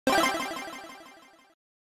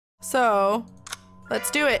So, let's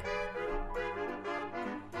do it.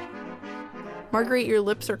 Marguerite, your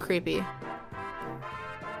lips are creepy.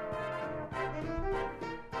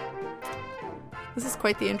 This is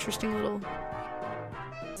quite the interesting little...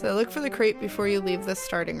 So look for the crate before you leave the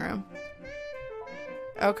starting room.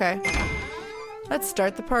 Okay. Let's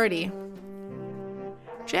start the party.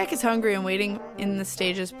 Jack is hungry and waiting in the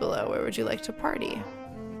stages below. Where would you like to party?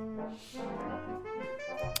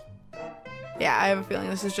 Yeah, I have a feeling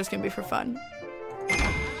this is just gonna be for fun.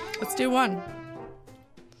 Let's do one.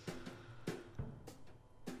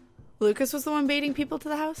 Lucas was the one baiting people to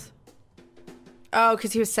the house? Oh,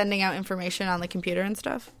 because he was sending out information on the computer and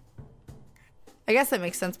stuff? I guess that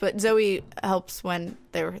makes sense, but Zoe helps when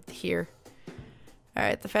they're here.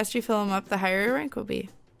 Alright, the faster you fill them up, the higher your rank will be.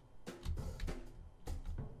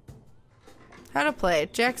 How to play.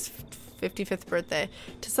 Jack's 55th birthday.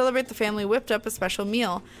 To celebrate, the family whipped up a special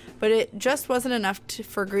meal, but it just wasn't enough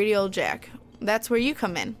for greedy old Jack. That's where you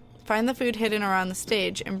come in. Find the food hidden around the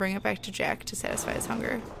stage and bring it back to Jack to satisfy his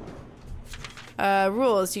hunger.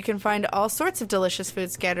 Rules. You can find all sorts of delicious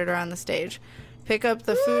food scattered around the stage. Pick up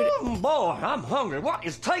the food... Boy, I'm hungry. What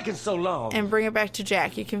is taking so long? And bring it back to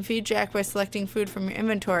Jack. You can feed Jack by selecting food from your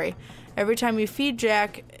inventory. Every time you feed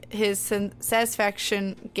Jack, his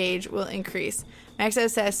satisfaction gauge will increase. Max out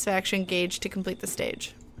satisfaction gauge to complete the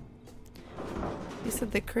stage. You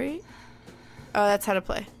said the crate? Oh, that's how to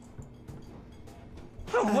play.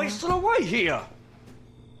 I'm wasting away here.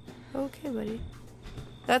 Okay, buddy.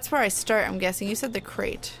 That's where I start, I'm guessing. You said the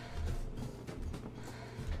crate.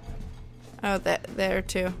 Oh, that there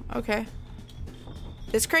too. Okay.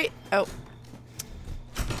 This crate. Oh.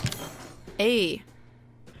 Hey.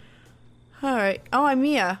 Alright. Oh, I'm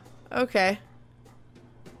Mia. Okay.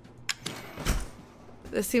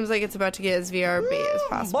 This seems like it's about to get as VR bait as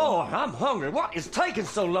possible. Boy, I'm hungry. What is taking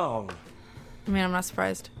so long? I mean, I'm not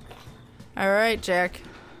surprised. Alright, Jack.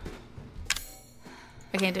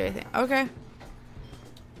 I can't do anything. Okay.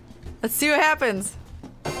 Let's see what happens.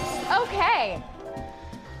 Okay.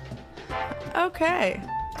 Okay.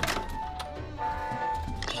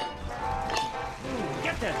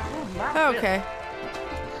 Get that food, my Okay.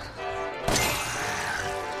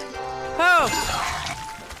 Oh!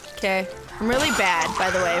 Okay. I'm really bad, by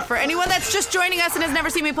the way. For anyone that's just joining us and has never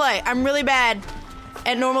seen me play, I'm really bad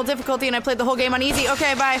at normal difficulty and I played the whole game on easy.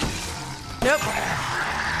 Okay, bye. Nope.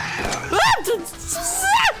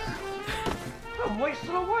 I'm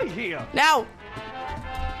wasting away here. Now.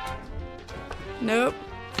 Nope.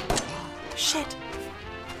 Shit.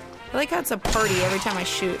 I like how it's a party every time I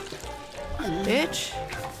shoot. Bitch.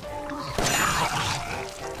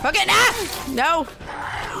 Fuck it! Ah! No!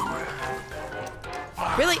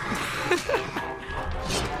 Really?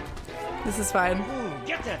 This is fine.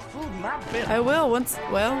 Get that food in my belly. I will once.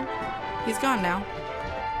 Well, he's gone now.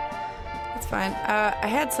 It's fine. I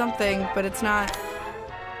had something, but it's not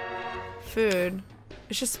food.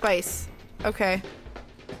 It's just spice. Okay.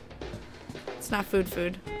 It's not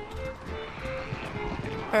food.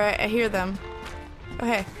 Alright, I hear them. Oh,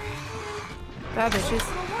 hey. Bye, bitches.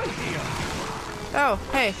 Oh,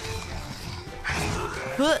 hey.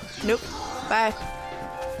 Nope. Bye.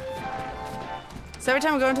 So every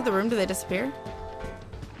time I go into the room, do they disappear?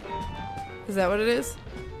 Is that what it is?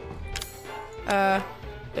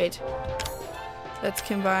 Wait. Let's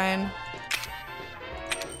combine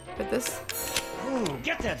with this.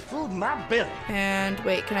 Get that food in my belly. And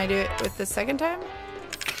wait, can I do it with the second time?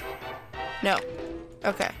 No.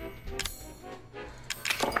 Okay.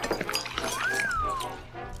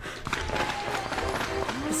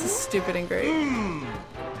 This is stupid and great.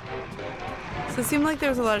 So it seemed like there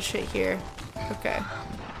was a lot of shit here. Okay.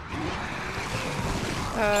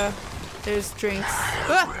 There's drinks.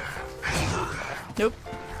 Ah! Nope.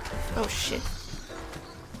 Oh shit.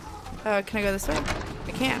 Can I go this way?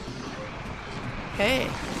 I can. Hey.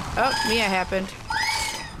 Oh, Mia happened.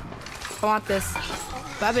 I want this.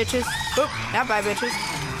 Bye, bitches. Oop, not bye, bitches.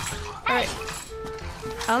 Alright.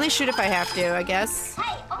 I only shoot if I have to, I guess.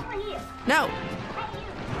 Hey, over here. No.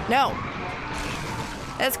 No.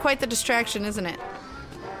 That's quite the distraction, isn't it?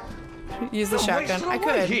 Use the shotgun. I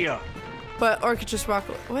could. Here. But, or I could just walk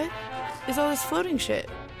away. What is all this floating shit?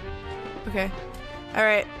 Okay.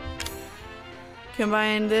 Alright.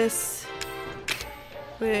 Combine this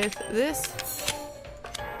with this.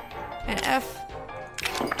 And F.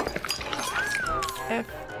 F.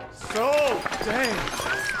 So dang.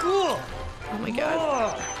 Oh my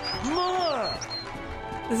god. More.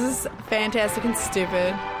 This is fantastic and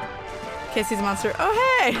stupid. Casey's a monster. Oh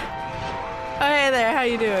hey! Oh hey there, how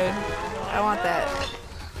you doing? I want that.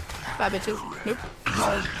 Bye bitches. Nope.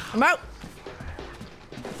 I'm out!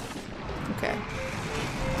 Okay.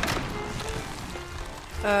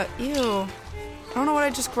 Ew. I don't know what I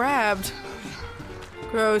just grabbed.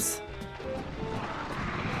 Gross.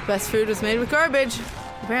 Best food was made with garbage.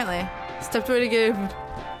 Apparently. Stepped away to give.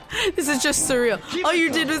 This is just surreal. All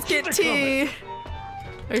you did was get tea.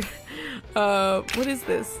 What is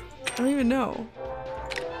this? I don't even know.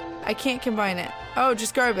 I can't combine it. Oh,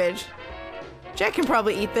 just garbage. Jack can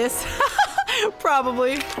probably eat this.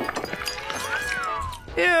 Probably.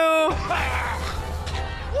 Ew.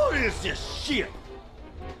 What is this shit?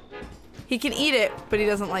 He can eat it, but he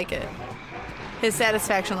doesn't like it. His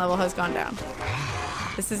satisfaction level has gone down.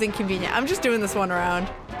 This is inconvenient. I'm just doing this one round.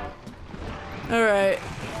 Alright.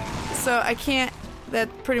 So I can't... That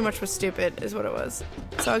pretty much was stupid, is what it was.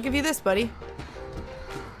 So I'll give you this, buddy.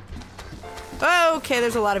 Oh, okay,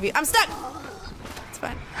 there's a lot of you. I'm stuck! It's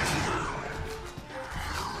fine.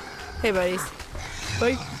 Hey, buddies.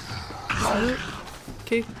 Bye.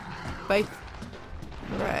 Okay. Bye.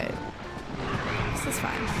 Alright. This is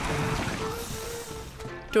fine.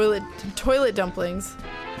 Toilet dumplings.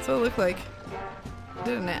 That's what it looked like.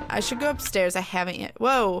 Didn't it? I should go upstairs. I haven't yet.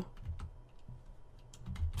 Whoa.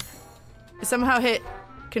 I somehow hit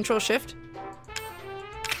Control Shift.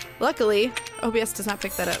 Luckily, OBS does not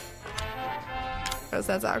pick that up. Because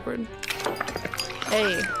that's awkward.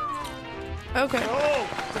 Hey. Okay. Oh,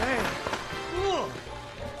 damn.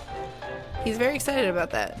 He's very excited about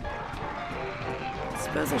that. I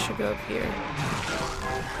suppose I should go up here.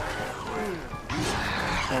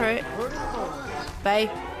 Alright. Bye.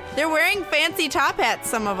 They're wearing fancy top hats,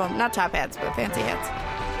 some of them. Not top hats, but fancy hats.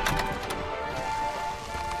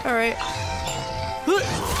 Alright.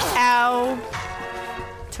 Ow.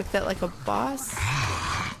 Took that like a boss.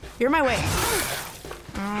 You're my way.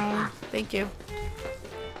 Oh, thank you.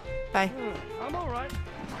 Bye. I'm alright.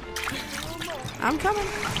 I'm coming.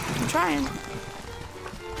 I'm trying.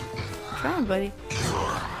 Trying, buddy.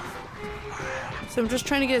 So I'm just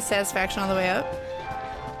trying to get a satisfaction all the way up.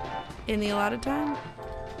 In the allotted time.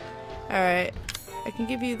 Alright. I can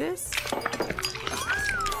give you this.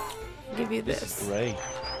 Give you this. Great.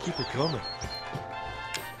 Keep it coming.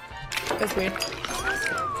 That's weird.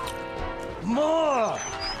 More!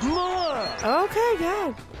 More! Okay,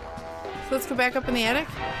 good. So let's go back up in the attic.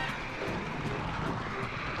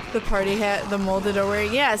 The party hat, the molded are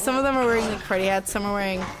wearing. Yeah, some of them are wearing like party hats. Some are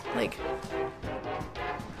wearing like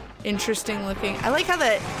interesting looking. I like how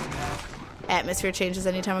the atmosphere changes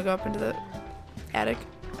anytime I go up into the attic.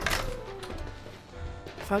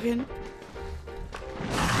 Fucking.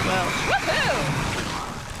 Well.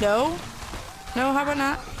 Woohoo! No? No, how about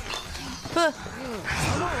not? Huh.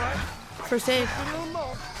 First aid.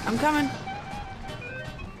 I'm coming.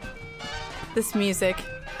 This music.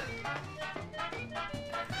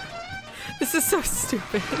 This is so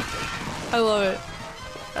stupid. I love it.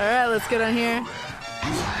 Alright, let's get on here.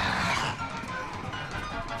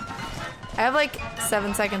 I have like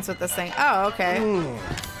 7 seconds with this thing. Oh, okay.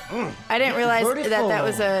 I didn't realize that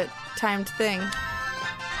was a timed thing.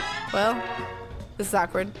 Well, this is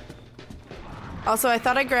awkward. Also, I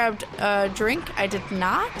thought I grabbed a drink. I did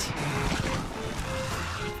not.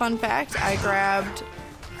 Fun fact, I grabbed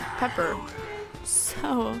pepper.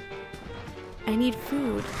 So, I need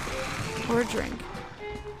food or a drink.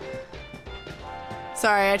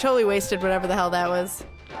 Sorry, I totally wasted whatever the hell that was.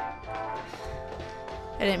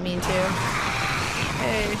 I didn't mean to.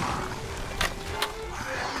 Hey.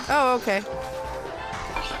 Oh, okay.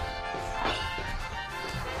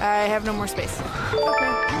 I have no more space.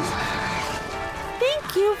 Okay.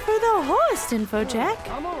 Thank you for the host info, Jack.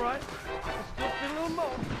 I'm alright. Just a little more.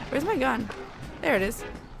 Where's my gun? There it is.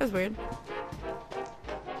 That was weird.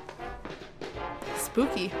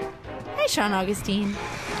 Spooky. Hi, Sean Augustine.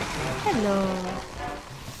 Hello.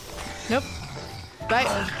 Nope.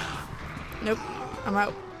 Bye. Nope. I'm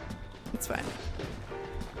out. It's fine.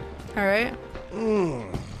 Alright.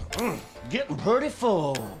 Getting pretty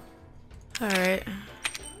full. Alright.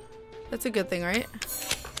 That's a good thing, right?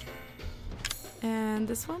 And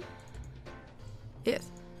this one?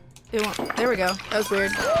 Yes. It won't. There we go. That was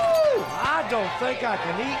weird. Woo! I don't think I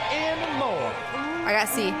can eat anymore. I got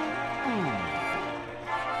C.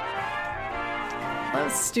 That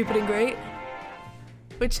was stupid and great.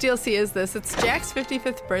 Which DLC is this? It's Jack's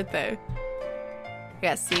 55th birthday. I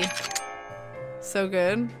got C. So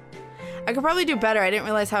good. I could probably do better. I didn't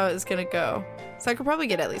realize how it was gonna go. So I could probably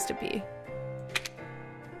get at least a B.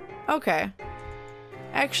 Okay.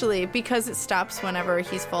 Actually, because it stops whenever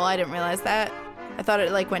he's full, I didn't realize that. I thought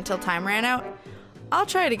it like went till time ran out. I'll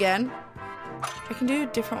try it again. I can do a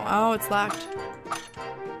different one. Oh, it's locked.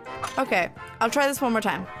 Okay. I'll try this one more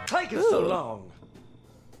time. Take it so long.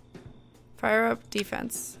 Fire up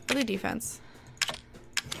defense. I'll do defense.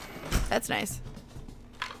 That's nice.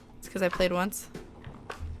 It's because I played once.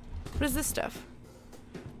 What is this stuff?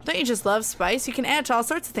 Don't you just love spice? You can add it to all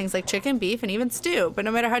sorts of things like chicken, beef, and even stew. But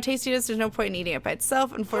no matter how tasty it is, there's no point in eating it by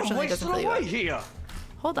itself. Unfortunately, it doesn't fill you up. Here.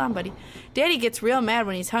 Hold on, buddy. Daddy gets real mad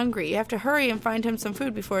when he's hungry. You have to hurry and find him some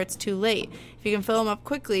food before it's too late. If you can fill him up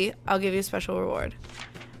quickly, I'll give you a special reward.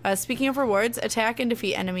 Speaking of rewards, attack and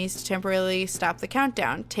defeat enemies to temporarily stop the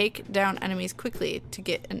countdown. Take down enemies quickly to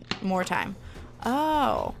get more time.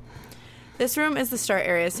 Oh. This room is the start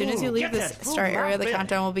area. As soon as you leave this start area, the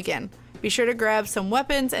countdown will begin. Be sure to grab some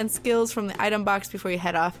weapons and skills from the item box before you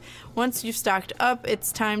head off. Once you've stocked up,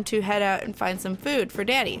 it's time to head out and find some food for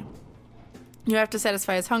Daddy. You have to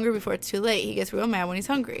satisfy his hunger before it's too late. He gets real mad when he's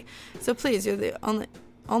hungry. So please, you're the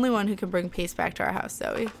only one who can bring peace back to our house,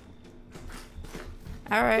 Zoe.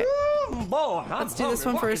 All right. Boy, let's do this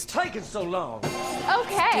one first. Why is taking so long?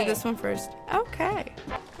 Okay. Let's do this one first. Okay.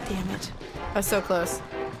 Damn it. I was so close.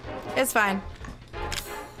 It's fine.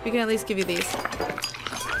 We can at least give you these.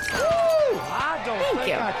 I don't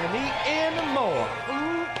think I can eat anymore.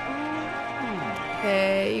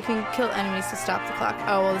 Okay, you can kill enemies to stop the clock.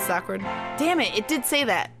 Oh, well, this is awkward. Damn it, it did say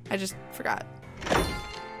that. I just forgot.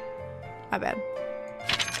 My bad.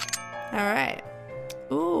 Alright.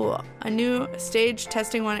 Ooh, a new stage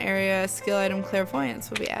testing 1 area skill item clairvoyance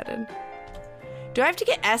will be added. Do I have to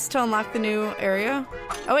get S to unlock the new area?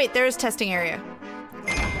 Oh wait, there is testing area.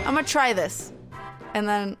 I'm gonna try this. And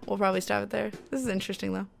then we'll probably stop it there. This is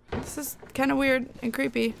interesting though. This is kind of weird and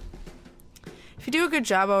creepy. If you do a good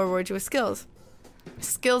job, I'll reward you with skills.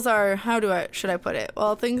 Skills are, should I put it?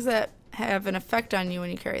 Well, things that have an effect on you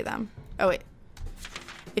when you carry them. Oh wait.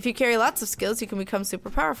 If you carry lots of skills, you can become super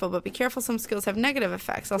powerful, but be careful, some skills have negative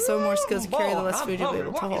effects. Also, the more skills you carry, the less food you'll be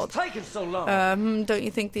able to hold. So long? Don't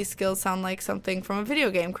you think these skills sound like something from a video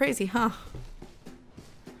game? Crazy, huh?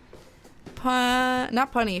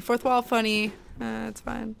 Not punny. Fourth wall funny. It's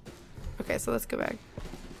fine. Okay, so let's go back.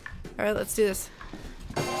 Alright, let's do this.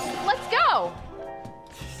 Let's go!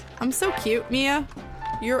 I'm so cute, Mia.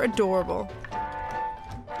 You're adorable.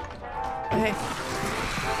 Okay.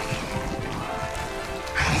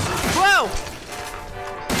 Whoa!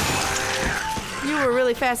 You were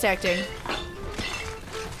really fast acting.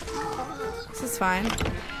 This is fine.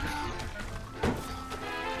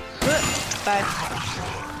 Bye.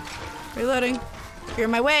 Reloading. You're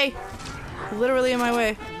in my way. Literally in my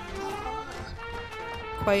way.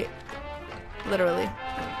 Quite literally.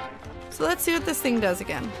 So let's see what this thing does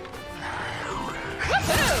again.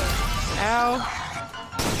 Ow.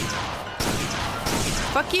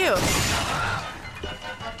 Fuck you.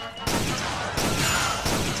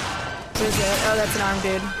 What is it? Oh, that's an arm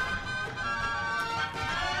dude.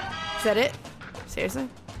 Is that it? Seriously?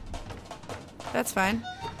 That's fine.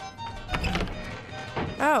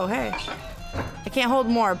 Oh, hey. I can't hold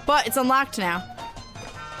more, but it's unlocked now.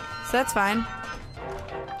 So that's fine.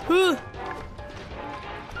 Whew.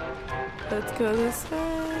 Let's go this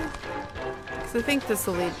way. Because I think this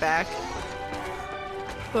will lead back.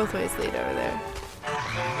 Both ways lead over there.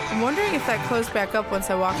 I'm wondering if that closed back up once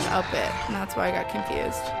I walked up it. And that's why I got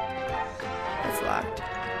confused. That's locked.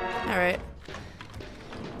 Alright.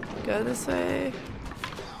 Go this way.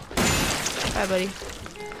 Bye, buddy.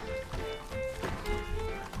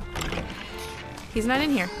 He's not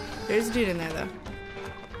in here. There's a dude in there, though.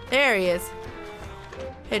 There he is.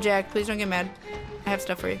 Hey, Jack, please don't get mad. I have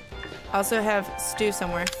stuff for you. I also have stew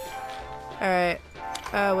somewhere. Alright.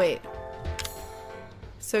 Wait.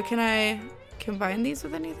 So can I combine these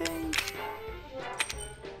with anything?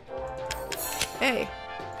 Hey.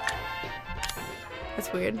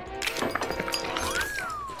 That's weird.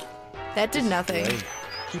 That did nothing. Hey,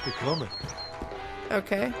 keep it coming.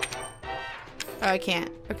 Okay. Oh, I can't.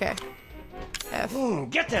 Okay. F.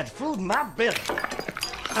 Get that food in my belly.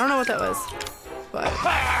 I don't know what that was, but...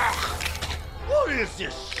 What is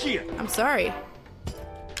this shit? I'm sorry.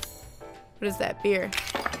 What is that? Beer.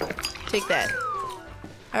 Take that.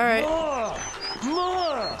 Alright.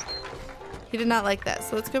 More! He did not like that,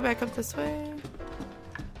 so let's go back up this way.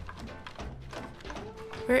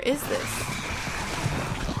 Where is this?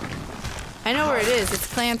 I know where it is. It's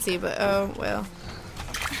Clancy, but oh, well.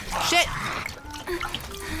 Shit!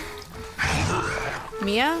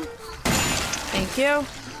 Mia? Thank you.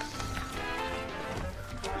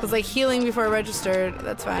 It was like healing before I registered.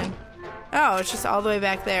 That's fine. Oh, it's just all the way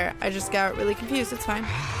back there. I just got really confused. It's fine.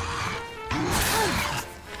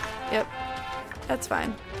 Yep. That's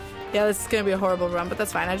fine. Yeah, this is gonna be a horrible run, but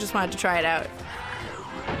that's fine. I just wanted to try it out.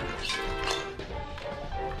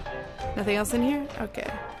 Nothing else in here?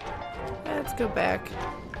 Okay. Let's go back.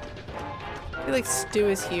 I feel like stew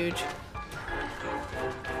is huge.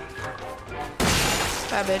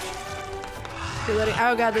 Bye, bitch. Reloading.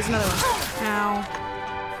 Oh god, there's another one. Ow.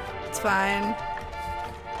 It's fine.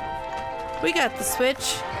 We got the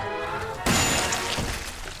Switch.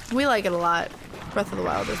 We like it a lot. Breath of the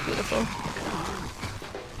Wild is beautiful.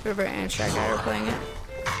 River and Shy Guy are playing it.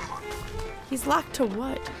 He's locked to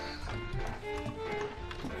what?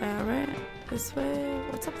 Alright. This way.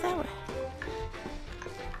 What's up that way?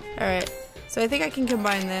 Alright. So I think I can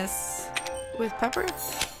combine this with Pepper.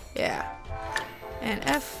 Yeah. And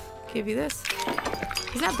F. Give you this.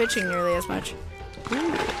 He's not bitching nearly as much.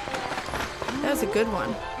 Ooh. That was a good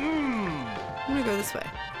one. I'm gonna go this way.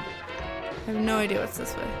 I have no idea what's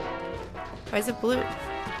this way. Why is it blue?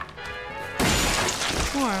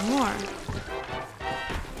 More.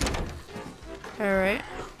 Alright.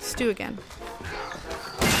 Stew again.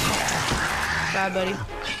 Bye, buddy.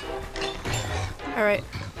 Alright.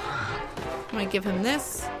 I'm gonna give him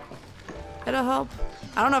this. That'll help.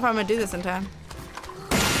 I don't know if I'm gonna do this in time.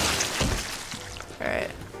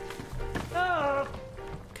 Alright.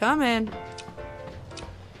 Come in.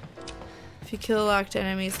 If you kill locked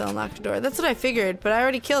enemies, they'll unlock the door. That's what I figured, but I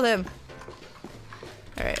already killed him.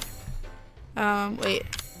 Alright. Wait.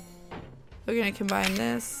 We're gonna combine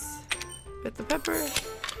this with the pepper.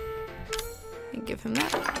 And give him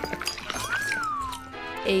that.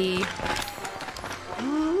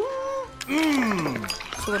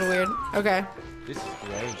 It's a little weird. Okay. This is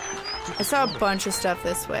great. I saw a bunch of stuff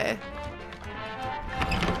this way.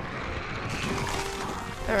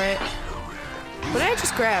 Alright. What did I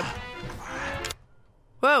just grab?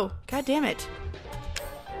 Whoa! God damn it.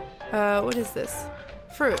 What is this?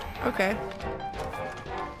 Fruit. Okay.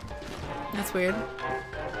 That's weird.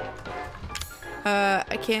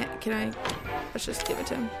 I can't. Can I? Let's just give it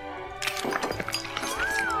to him.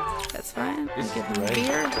 That's fine. And give him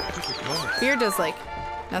beer. Beer does like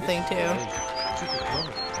nothing too.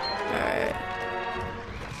 Alright.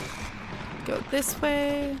 Go this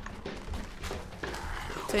way.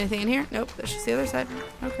 Is there anything in here? Nope. That's just the other side.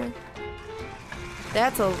 Okay.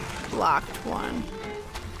 That's a locked one.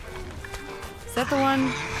 Is that the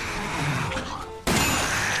one?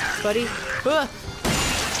 Buddy? Ugh.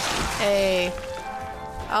 Hey.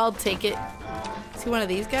 I'll take it. Is he one of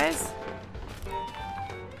these guys?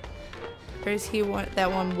 Or is he that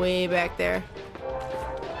one way back there?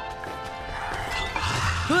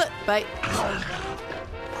 Ugh. Bite.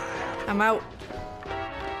 I'm out.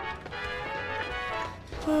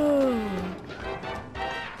 Oh.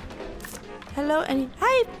 Hello, and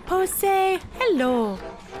hi, Pose. Hello.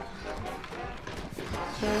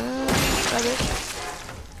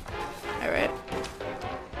 Alright.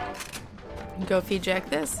 Go feed Jack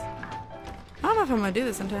this. I don't know if I'm gonna do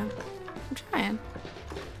this in time. I'm trying.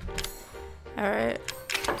 Alright.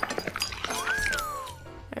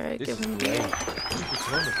 Alright, give him beer.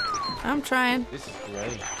 I'm trying. This is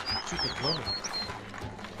great.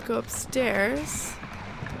 Go upstairs.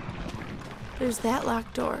 There's that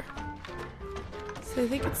locked door. So I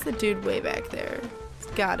think it's the dude way back there. It's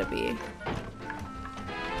gotta be.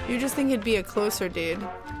 You just think it'd be a closer dude.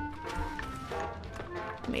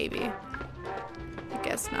 Maybe. I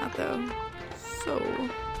guess not though. So.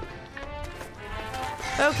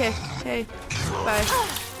 Okay. Hey. Bye.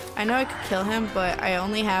 I know I could kill him, but I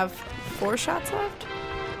only have 4 shots left.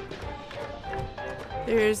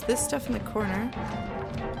 There's this stuff in the corner.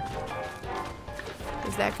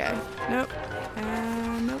 There's that guy. Nope.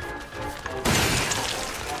 Nope.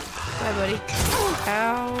 Bye, buddy.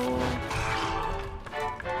 Ow.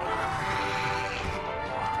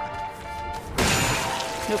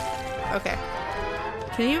 Nope. Okay.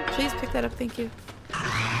 Can you please pick that up? Thank you.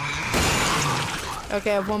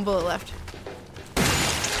 Okay, I have 1 bullet left.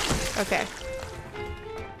 Okay.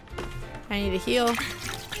 I need to heal.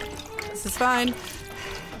 This is fine.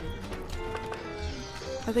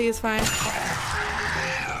 I think it's fine.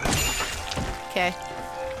 Okay.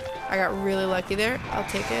 I got really lucky there. I'll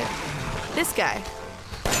take it. This guy.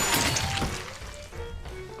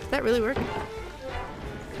 Is that really working?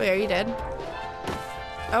 Wait, are you dead?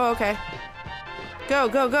 Oh, okay. Go,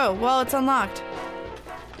 go, go. Well, it's unlocked.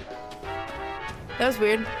 That was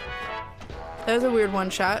weird. That was a weird one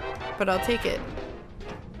shot, but I'll take it.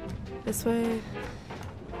 This way.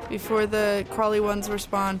 Before the crawly ones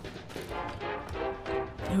respawn.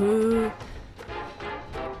 Ooh.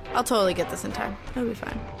 I'll totally get this in time. It'll be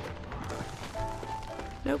fine.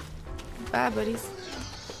 Nope. Bye, buddies.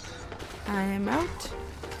 I'm out.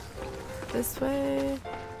 This way.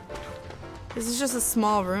 This is just a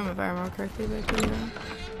small room, if I remember correctly. But I could be wrong.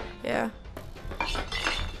 Yeah.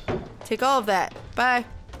 Take all of that. Bye.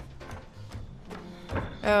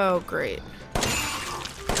 Oh, great.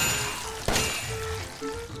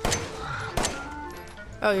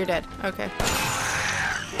 Oh, you're dead. Okay.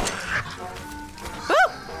 Woo!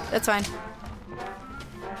 That's fine.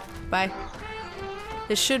 Bye.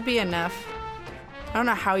 This should be enough. I don't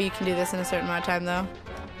know how you can do this in a certain amount of time, though.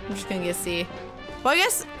 I'm just gonna get C. Well, I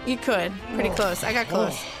guess you could. Pretty close. I got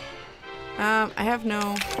close. I have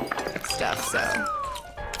no stuff, so.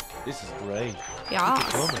 This is great. Yeah.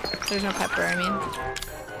 There's no pepper, I mean.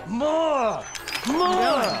 More!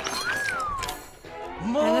 More!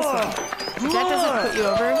 More! And this one. If that doesn't put you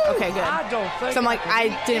over, okay, good. So I'm like, I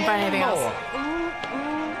didn't find anything else.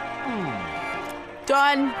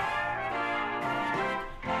 Done.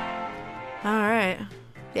 Alright.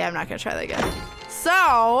 Yeah, I'm not gonna try that again.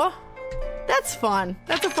 So, that's fun.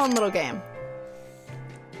 That's a fun little game.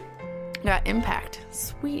 Got impact.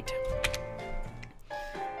 Sweet.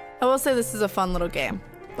 I will say this is a fun little game.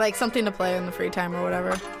 Like something to play in the free time or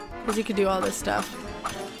whatever. Because you could do all this stuff.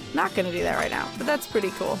 Not gonna do that right now, but that's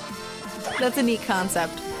pretty cool. That's a neat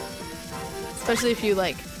concept. Especially if you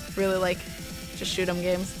like, really like, just shoot 'em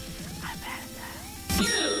games. I'm bad at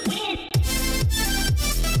that.